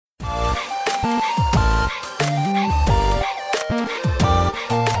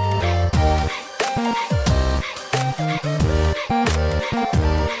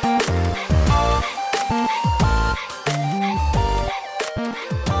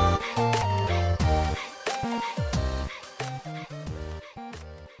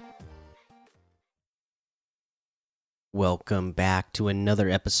Welcome back to another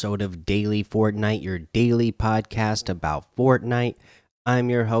episode of Daily Fortnite, your daily podcast about Fortnite. I'm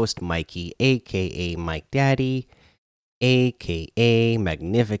your host, Mikey, aka Mike Daddy, aka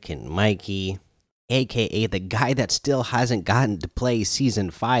Magnificent Mikey, aka the guy that still hasn't gotten to play Season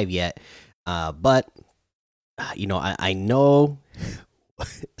 5 yet. I know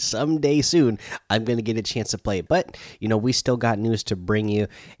someday soon I'm gonna get a chance to play it, but we still got news to bring you,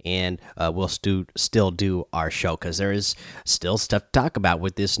 and we'll still do our show because there is still stuff to talk about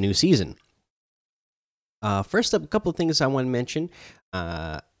with this new season. First up, a couple of things I want to mention.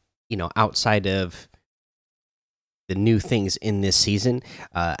 Outside of the new things in this season,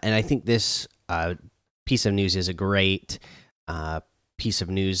 and I think this piece of news is a great piece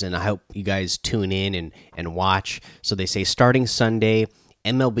of news, and I hope you guys tune in and watch. So they say starting Sunday,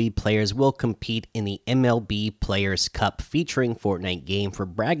 MLB players will compete in the MLB Players Cup, featuring Fortnite game for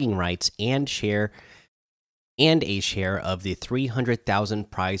bragging rights and a share of the 300,000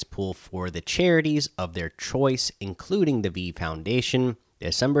 prize pool for the charities of their choice, including the V Foundation.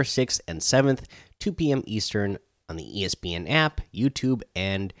 December 6th and 7th, 2 p.m. Eastern on the ESPN app, YouTube,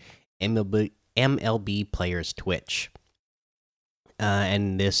 and MLB Players Twitch.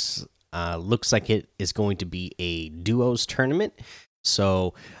 And this looks like it is going to be a duos tournament.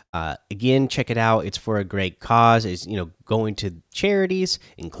 So again, check it out. It's for a great cause. It's going to charities,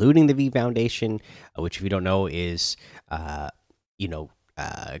 including the V Foundation, which, if you don't know, is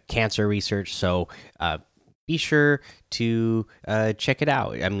cancer research. So be sure to check it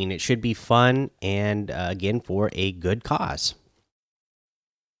out. I mean, it should be fun, and again, for a good cause.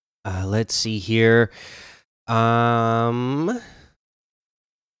 Let's see here. And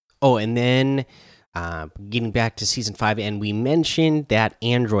then getting back to Season 5, and we mentioned that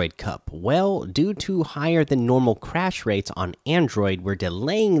Android Cup. Well, due to higher than normal crash rates on Android, we're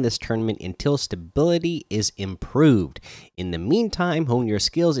delaying this tournament until stability is improved. In the meantime, hone your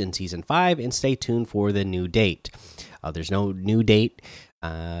skills in Season 5 and stay tuned for the new date. There's no new date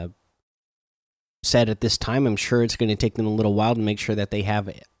set at this time. I'm sure it's going to take them a little while to make sure that they have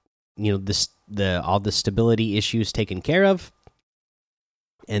all the stability issues taken care of.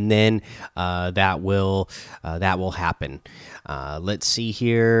 And then that will happen. Let's see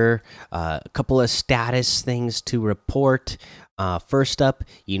here. A couple of status things to report. First up,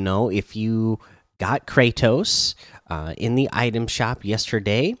 if you got Kratos in the item shop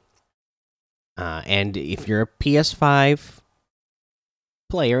yesterday, and if you're a PS5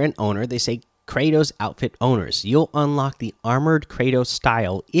 player and owner, they say Kratos outfit owners, you'll unlock the armored Kratos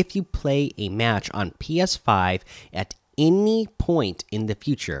style if you play a match on PS5 at any point in the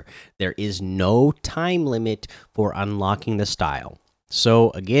future. There is no time limit for unlocking the style.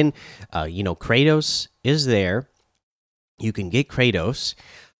 So again, Kratos is there. You can get Kratos,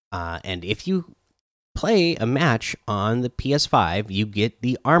 and if you play a match on the PS5, you get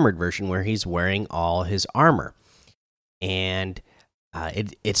the armored version where he's wearing all his armor. And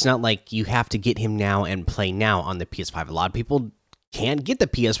it's not like you have to get him now and play now on the PS5. A lot of people can't get the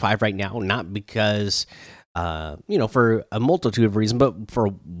PS5 right now, not because for a multitude of reasons, but for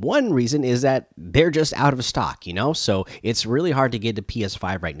one reason is that they're just out of stock, so it's really hard to get a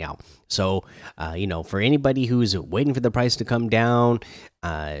PS5 right now. So for anybody who's waiting for the price to come down,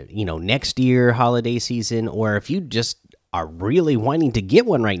 next year holiday season, or if you just are really wanting to get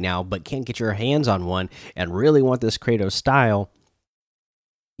one right now but can't get your hands on one and really want this Kratos style,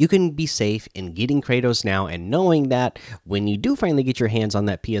 you can be safe in getting Kratos now, and knowing that when you do finally get your hands on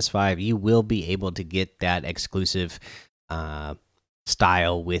that PS5, you will be able to get that exclusive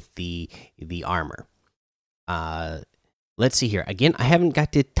style with the armor. Let's see here. Again, I haven't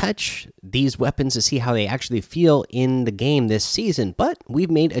got to touch these weapons to see how they actually feel in the game this season, but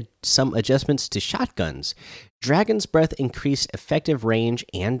we've made some adjustments to shotguns. Dragon's Breath increased effective range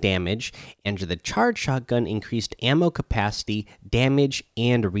and damage, and the charged shotgun increased ammo capacity, damage,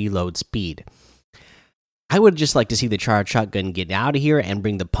 and reload speed. I would just like to see the charged shotgun get out of here and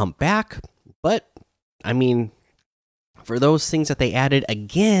bring the pump back, but I mean, for those things that they added,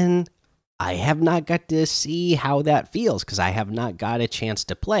 again, I have not got to see how that feels because I have not got a chance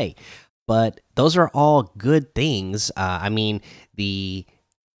to play. But those are all good things. You'd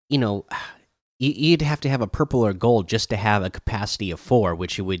have to have a purple or gold just to have a capacity of 4,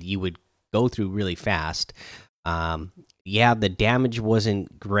 which you would go through really fast. The damage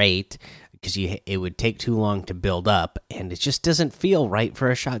wasn't great because it would take too long to build up, and it just doesn't feel right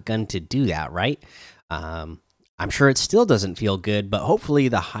for a shotgun to do that, right? I'm sure it still doesn't feel good, but hopefully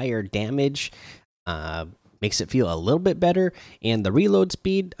the higher damage makes it feel a little bit better, and the reload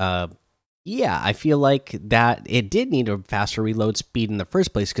speed. I feel like that it did need a faster reload speed in the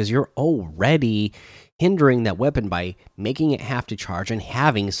first place because you're already hindering that weapon by making it have to charge and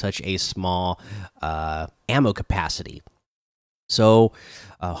having such a small ammo capacity. So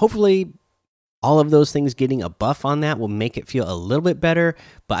hopefully all of those things getting a buff on that will make it feel a little bit better,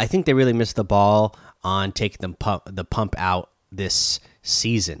 but I think they really missed the ball on taking the pump out this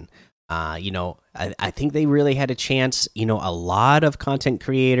season. I think they really had a chance. A lot of content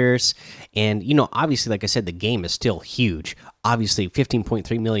creators, and obviously, like I said, the game is still huge. Obviously,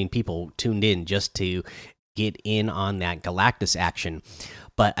 15.3 million people tuned in just to get in on that Galactus action.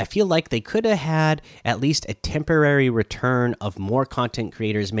 But I feel like they could have had at least a temporary return of more content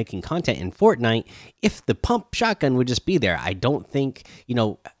creators making content in Fortnite if the pump shotgun would just be there. I don't think,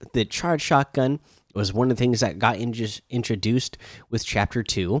 the charge shotgun was one of the things that got introduced with Chapter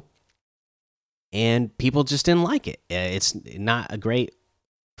 2, and people just didn't like it. It's not a great,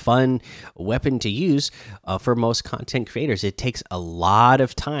 fun weapon to use for most content creators. It takes a lot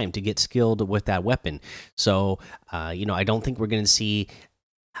of time to get skilled with that weapon. So, I don't think we're going to see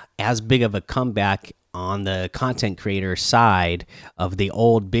as big of a comeback on the content creator side of the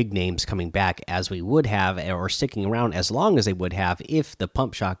old big names coming back as we would have, or sticking around as long as they would have, if the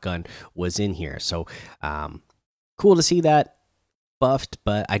pump shotgun was in here. So cool to see that buffed,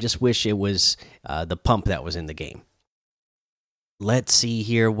 but I just wish it was the pump that was in the game. Let's see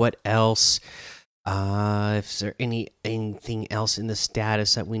here what else. If there anything else in the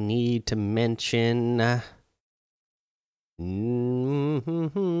status that we need to mention.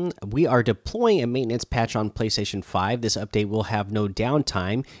 We are deploying a maintenance patch on PlayStation 5. This update will have no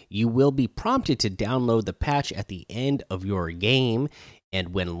downtime. You will be prompted to download the patch at the end of your game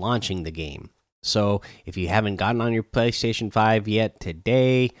and when launching the game. So if you haven't gotten on your PlayStation 5 yet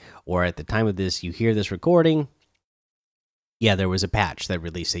today, or at the time of this you hear this recording, yeah, there was a patch that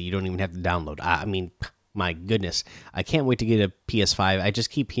released that you don't even have to download. I mean, my goodness, I can't wait to get a PS5. I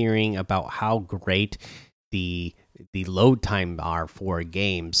just keep hearing about how great the load time are for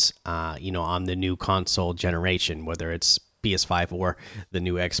games, on the new console generation, whether it's PS5 or the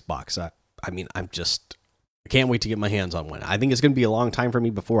new Xbox. I mean, I can't wait to get my hands on one. I think it's going to be a long time for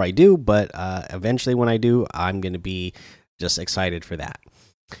me before I do, but eventually when I do, I'm going to be just excited for that.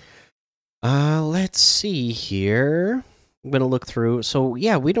 Let's see here. I'm going to look through. So,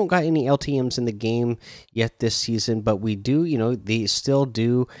 yeah, we don't got any LTMs in the game yet this season, but we do, they still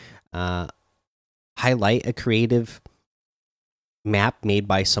do highlight a creative map made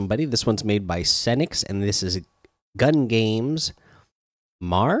by somebody. This one's made by Senix, and this is Gun Games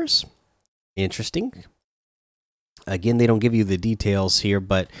Mars. Interesting. Again, they don't give you the details here,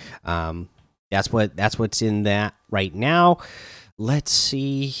 but that's what's in that right now. Let's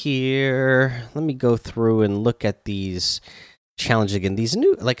see here. Let me go through and look at these challenges again. These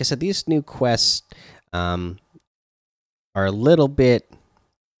new, like I said, these new quests are a little bit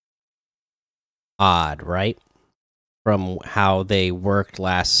odd, right? From how they worked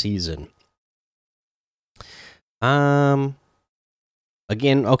last season. Again,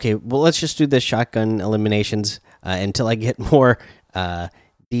 okay, well, let's just do the shotgun eliminations until I get more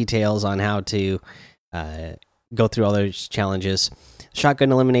details on how to go through all those challenges.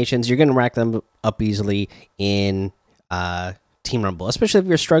 Shotgun eliminations, you're going to rack them up easily in Team Rumble, especially if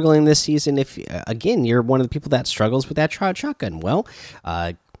you're struggling this season. If again, you're one of the people that struggles with that shotgun, well,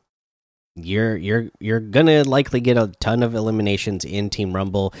 you're gonna likely get a ton of eliminations in Team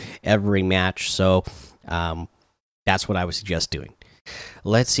Rumble every match. So that's what I would suggest doing.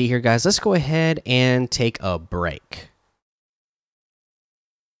 Let's see here, guys. Let's go ahead and take a break.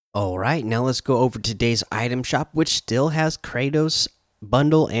 All right, now let's go over today's item shop, which still has Kratos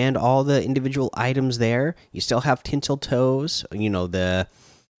bundle and all the individual items there. You still have Tinsel Toes, the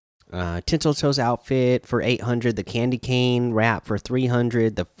Tinsel Toes outfit for 800, the Candy Cane wrap for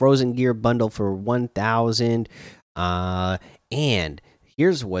 300, the Frozen Gear bundle for 1000. And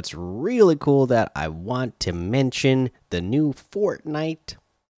here's what's really cool that I want to mention: the new Fortnite,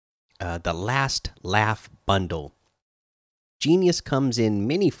 the Last Laugh bundle. Genius comes in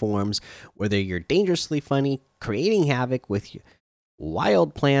many forms, whether you're dangerously funny, creating havoc with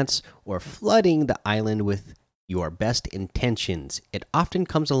wild plants, or flooding the island with your best intentions. It often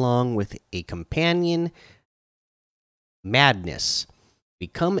comes along with a companion, madness.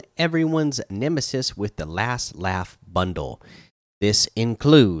 Become everyone's nemesis with the Last Laugh bundle. This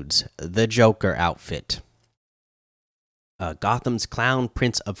includes the Joker outfit, Gotham's Clown,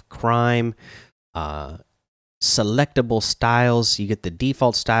 Prince of Crime, selectable styles. You get the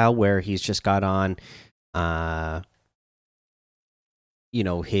default style where he's just got on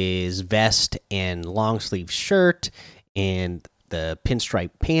his vest and long sleeve shirt and the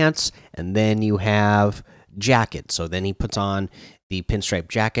pinstripe pants, and then you have jacket. So then he puts on the pinstripe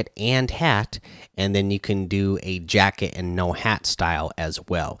jacket and hat, and then you can do a jacket and no hat style as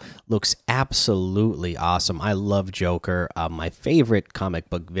well. Looks absolutely awesome. I love Joker, my favorite comic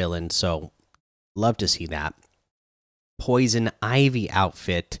book villain, so love to see that. Poison Ivy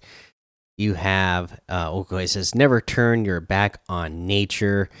outfit. You have it says never turn your back on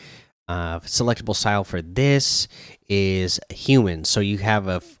nature. Selectable style for this is human. So you have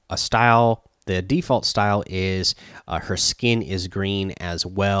a style. The default style is her skin is green as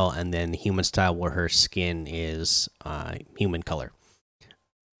well, and then the human style where her skin is human color.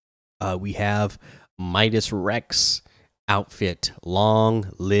 We have Midas Rex outfit.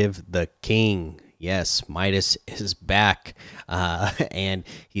 Long live the king. Yes, Midas is back, and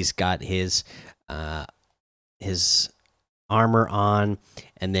he's got his armor on,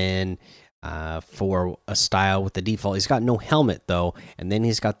 and then for a style with the default, he's got no helmet though, and then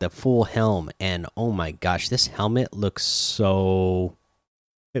he's got the full helm. And oh my gosh, this helmet looks so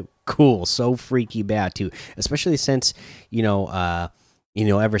cool, so freaky bad too, especially since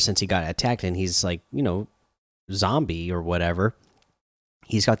ever since he got attacked and he's like zombie or whatever.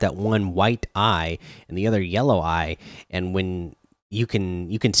 He's got that one white eye and the other yellow eye, and when you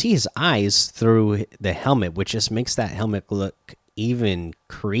can see his eyes through the helmet, which just makes that helmet look even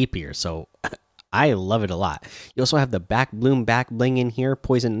creepier. So I love it a lot. You also have the back bloom back bling in here.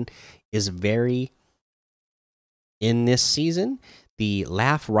 Poison is very in this season. The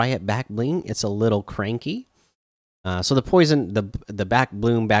Laugh Riot back bling, it's a little cranky. So the poison, the back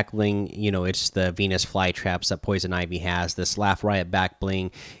bloom back bling, it's the Venus flytraps that Poison Ivy has. This Laugh Riot back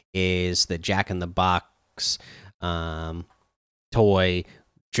bling is the Jack in the Box toy.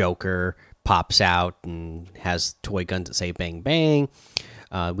 Joker pops out and has toy guns that say bang bang.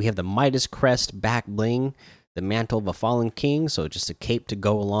 We have the Midas crest back bling, the mantle of a fallen king, so just a cape to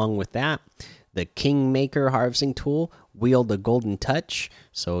go along with that. The Kingmaker harvesting tool, wield the golden touch,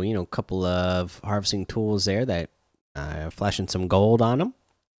 so a couple of harvesting tools there that flashing some gold on them.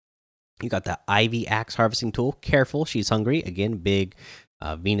 You got the Ivy axe harvesting tool. Careful, she's hungry. Again, big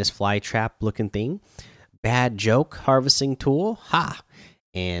Venus flytrap looking thing. Bad joke harvesting tool. Ha!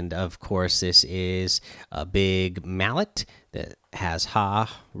 And of course, this is a big mallet that has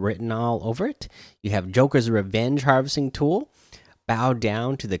ha written all over it. You have Joker's revenge harvesting tool. Bow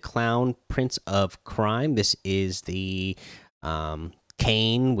down to the clown prince of crime. This is the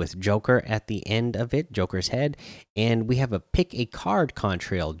cane with Joker at the end of it, Joker's head. And we have a pick a card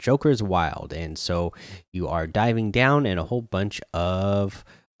contrail, Joker's Wild. And so you are diving down, and a whole bunch of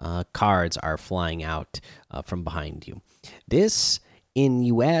cards are flying out from behind you. This in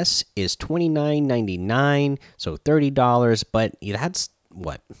US is $29.99, so $30, but that's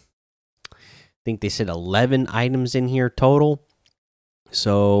what I think they said 11 items in here total.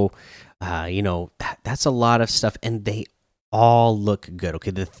 So that's a lot of stuff, and they all look good.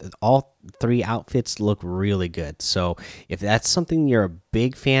 Okay, all three outfits look really good. So if that's something you're a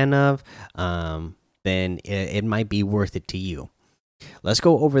big fan of, then it might be worth it to you. Let's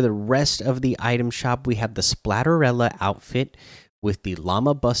go over the rest of the item shop. We have the Splatterella outfit with the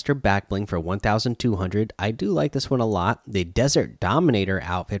Llama Buster back bling for 1,200. I do like this one a lot. The Desert Dominator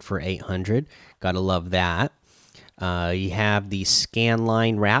outfit for 800. Gotta love that. You have the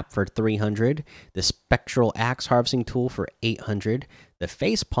Scanline wrap for 300. The Spectral Axe harvesting tool for 800. The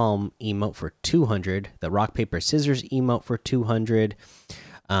Facepalm emote for 200. The Rock Paper Scissors emote for 200.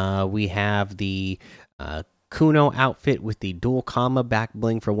 We have the Kuno outfit with the dual comma back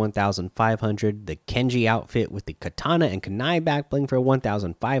bling for 1,500. The Kenji outfit with the Katana and Kunai back bling for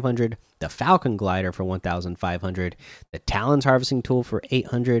 1,500. The Falcon glider for 1,500. The Talons harvesting tool for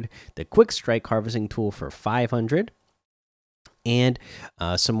 800. The Quick Strike harvesting tool for 500. And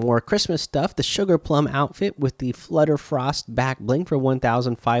some more Christmas stuff. The Sugar Plum outfit with the Flutter Frost back bling for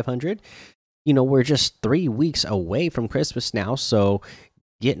 1,500. We're just 3 weeks away from Christmas now, so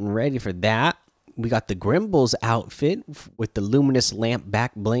getting ready for that. We got the Grimbles outfit with the Luminous Lamp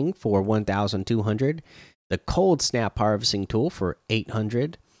back bling for 1,200. The Cold Snap harvesting tool for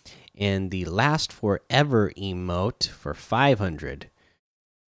 800. And the Last Forever emote for 500.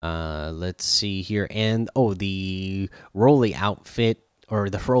 Let's see here. And the Rolly outfit, or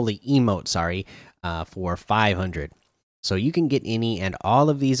the Rolly emote, sorry, for 500. So you can get any and all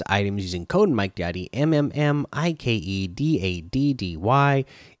of these items using code MikeDaddy, MMMIKEDADDY,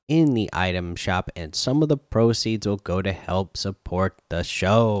 in the item shop, and some of the proceeds will go to help support the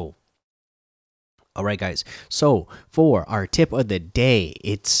show. All right, guys. So for our tip of the day,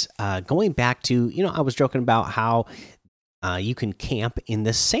 it's going back to, I was joking about how you can camp in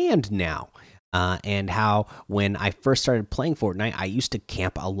the sand now. and how when I first started playing Fortnite, I used to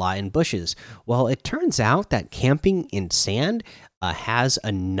camp a lot in bushes. Well, it turns out that camping in sand has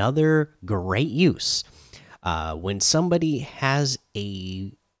another great use. When somebody has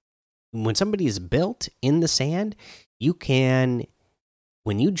a when somebody is built in the sand, you can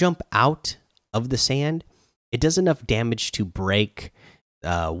when you jump out of the sand, it does enough damage to break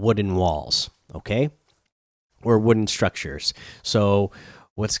wooden walls, okay, or wooden structures. So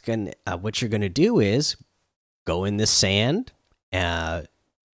what you're gonna do is go in the sand, uh,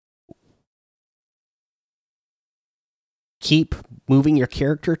 keep moving your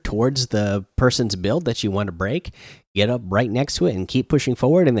character towards the person's build that you want to break, get up right next to it and keep pushing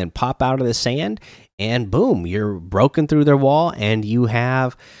forward, and then pop out of the sand, and boom, you're broken through their wall, and you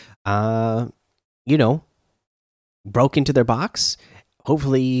have you know broke into their box.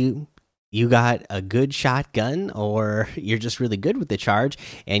 Hopefully you got a good shotgun, or you're just really good with the charge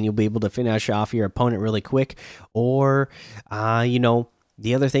and you'll be able to finish off your opponent really quick. Or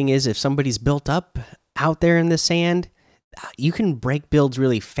the other thing is, if somebody's built up out there in the sand, you can break builds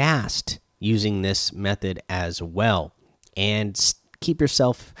really fast using this method as well, and keep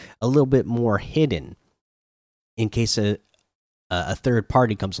yourself a little bit more hidden in case a third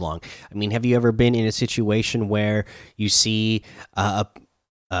party comes along. I mean, have you ever been in a situation where you see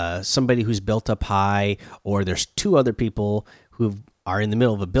somebody who's built up high, or there's two other people who are in the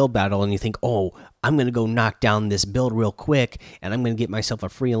middle of a build battle, and you think, oh, I'm going to go knock down this build real quick, and I'm going to get myself a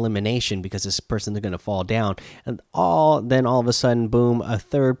free elimination because this person's going to fall down. And then all of a sudden, boom, a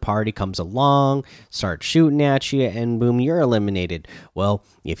third party comes along, starts shooting at you, and boom, you're eliminated. Well,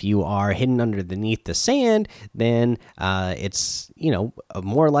 if you are hidden underneath the sand, then it's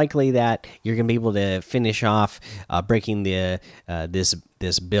more likely that you're going to be able to finish off breaking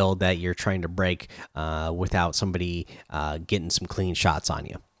this build that you're trying to break without somebody getting some clean shots on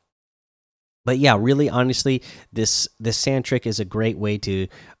you. But yeah, really, honestly, this sand trick is a great way to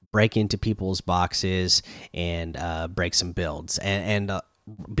break into people's boxes and break some builds. And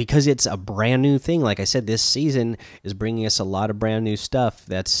because it's a brand new thing, like I said, this season is bringing us a lot of brand new stuff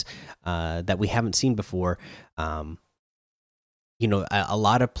that we haven't seen before. A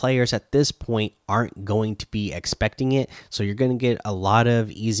lot of players at this point aren't going to be expecting it, so you're going to get a lot of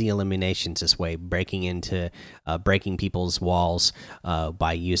easy eliminations this way, breaking people's walls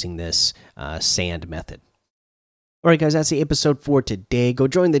by using this sand method. All right, guys, that's the episode for today. Go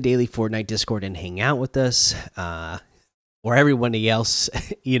join the daily Fortnite Discord and hang out with us. Or everybody else,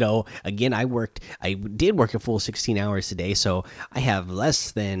 again, I did work a full 16 hours today, so I have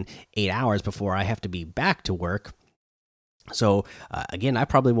less than 8 hours before I have to be back to work. So again, I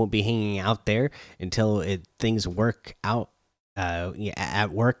probably won't be hanging out there until things work out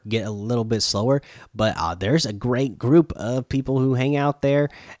at work, get a little bit slower. But there's a great group of people who hang out there,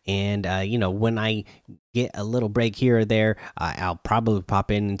 and when I get a little break here or there, I'll probably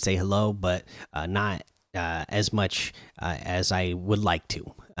pop in and say hello, but not as much as I would like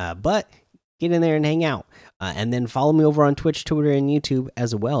to. But get in there and hang out. And then follow me over on Twitch, Twitter, and YouTube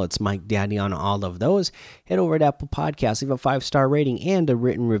as well. It's Mike Daddy on all of those. Head over to Apple Podcasts, leave a 5-star rating and a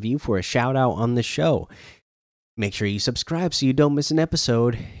written review for a shout out on the show. Make sure you subscribe so you don't miss an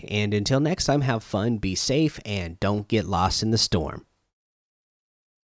episode. And until next time, have fun, be safe, and don't get lost in the storm.